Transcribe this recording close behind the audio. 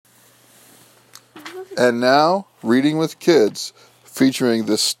And now, Reading with Kids, featuring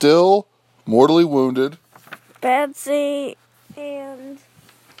the still mortally wounded Betsy and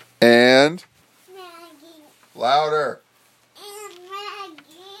Maggie. Louder. And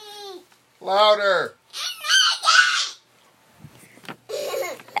Maggie. Louder.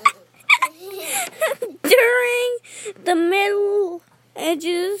 During the Middle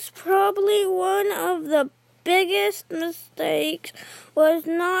Ages, probably one of the biggest mistakes was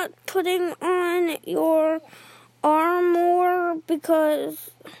not putting on your armor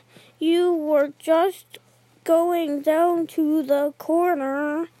because you were just going down to the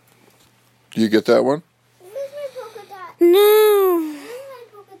corner. Do you get that one? Where's my polka dot? No. Where's my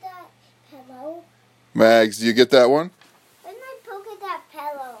polka dot pillow? Mags, do you get that one? Where's my polka dot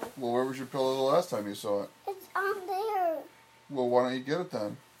pillow? Well, where was your pillow the last time you saw it? It's on there. Well, why don't you get it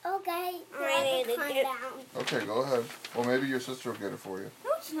then? Okay. I need to calm get- down. Okay, go ahead. Well, maybe your sister will get it for you.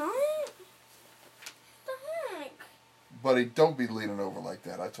 No, it's not. What the heck? Buddy, don't be leaning over like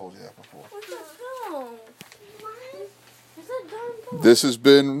that. I told you that before. Where's that pillow? Is that darn pillow? This has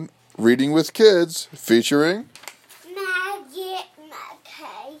been Reading with Kids, featuring Maggie,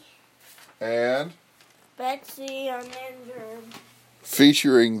 okay. and Betsy uninjured.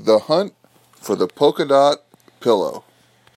 featuring The Hunt for the Polka Dot Pillow.